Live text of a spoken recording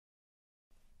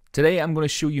Today I'm going to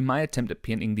show you my attempt at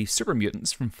painting the Super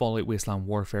Mutants from Fallout Wasteland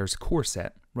Warfare's core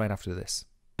set, right after this.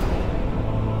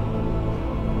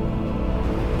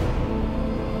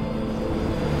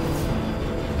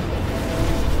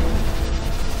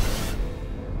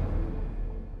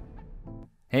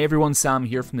 Hey everyone, Sam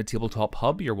here from the Tabletop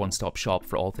Hub, your one-stop shop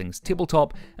for all things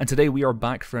tabletop, and today we are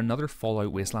back for another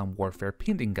Fallout Wasteland Warfare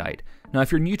painting guide. Now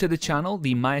if you're new to the channel,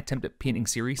 the My Attempt at Painting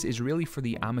series is really for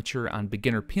the amateur and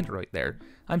beginner painter out there.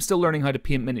 I'm still learning how to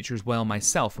paint miniatures well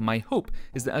myself, and my hope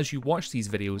is that as you watch these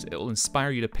videos, it will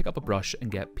inspire you to pick up a brush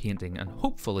and get painting, and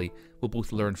hopefully we'll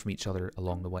both learn from each other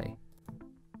along the way.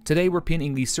 Today we're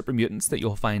painting these Super Mutants that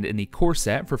you'll find in the core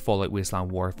set for Fallout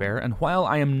Wasteland Warfare, and while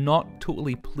I am not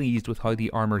totally pleased with how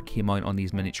the armour came out on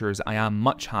these miniatures, I am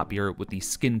much happier with the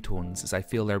skin tones, as I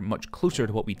feel they're much closer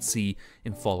to what we'd see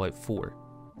in Fallout 4.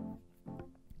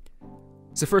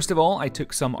 So first of all, I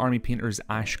took some Army Painter's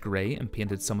Ash Grey and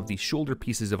painted some of the shoulder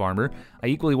pieces of armour. I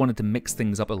equally wanted to mix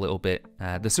things up a little bit.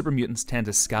 The Super Mutants tend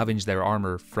to scavenge their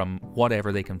armour from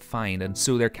whatever they can find, and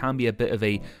so there can be a bit of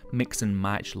a mix and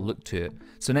match look to it.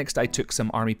 So next I took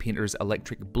some Army Painter's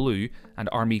Electric Blue and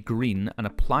Army Green and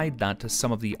applied that to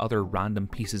some of the other random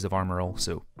pieces of armour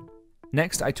also.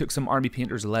 Next, I took some Army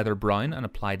Painter's Leather Brown and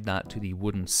applied that to the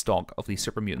wooden stock of the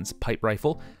Super Mutants pipe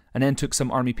rifle, and then took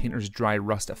some Army Painter's Dry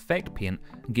Rust Effect paint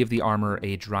and gave the armour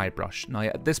a dry brush. Now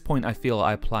at this point I feel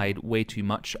I applied way too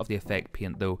much of the effect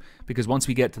paint though, because once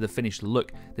we get to the finished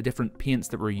look, the different paints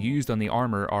that were used on the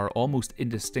armour are almost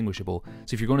indistinguishable,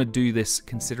 so if you're going to do this,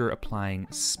 consider applying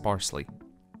sparsely.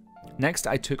 Next,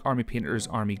 I took Army Painter's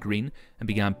Army Green and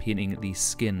began painting the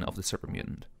skin of the Super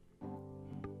Mutant.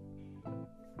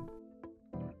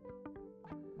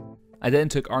 I then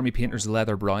took Army Painter's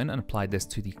Leather Brown and applied this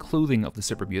to the clothing of the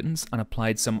Super Mutants, and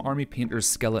applied some Army Painter's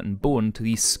Skeleton Bone to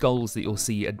these skulls that you'll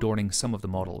see adorning some of the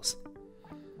models.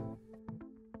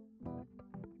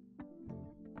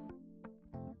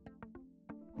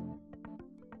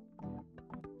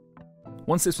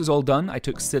 Once this was all done, I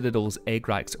took Citadel's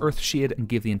Eggrax Earthshade and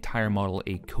gave the entire model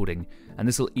a coating, and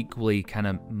this will equally kind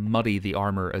of muddy the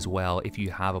armour as well if you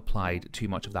have applied too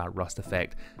much of that rust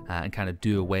effect, and kind of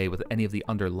do away with any of the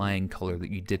underlying colour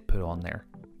that you did put on there.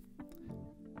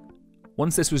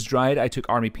 Once this was dried, I took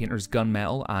Army Painter's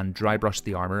Gunmetal and dry brushed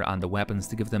the armour and the weapons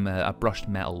to give them a brushed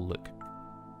metal look.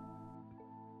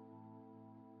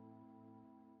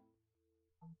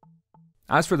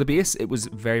 As for the base, it was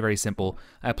very simple.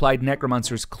 I applied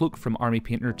Necromancer's Cloak from Army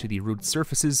Painter to the road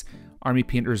surfaces, Army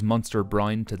Painter's Monster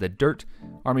Brown to the dirt,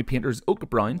 Army Painter's Oak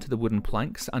Brown to the wooden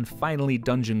planks, and finally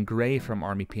Dungeon Grey from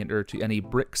Army Painter to any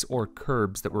bricks or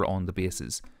curbs that were on the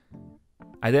bases.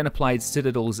 I then applied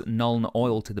Citadel's Nuln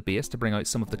Oil to the base to bring out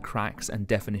some of the cracks and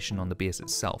definition on the base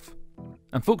itself.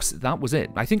 And folks, that was it.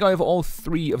 I think out of all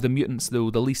three of the mutants though,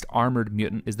 the least armoured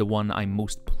mutant is the one I'm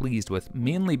most pleased with,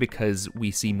 mainly because we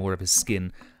see more of his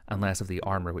skin and less of the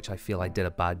armour, which I feel I did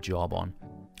a bad job on.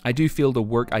 I do feel the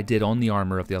work I did on the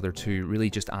armour of the other two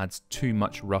really just adds too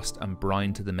much rust and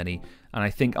brown to the mini, and I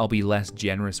think I'll be less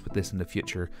generous with this in the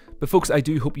future. But folks, I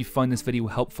do hope you found this video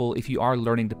helpful. If you are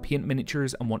learning to paint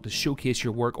miniatures and want to showcase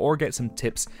your work or get some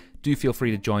tips, do feel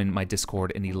free to join my Discord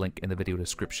in the link in the video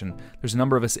description. There's a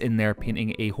number of us in there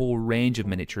painting a whole range of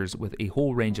miniatures with a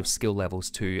whole range of skill levels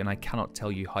too, and I cannot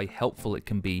tell you how helpful it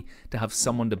can be to have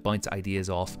someone to bounce ideas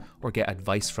off or get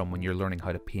advice from when you're learning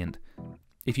how to paint.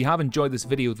 If you have enjoyed this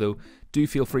video though, do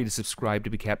feel free to subscribe to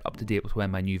be kept up to date with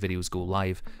when my new videos go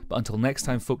live. But until next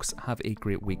time folks, have a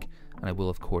great week, and I will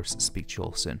of course speak to you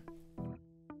all soon.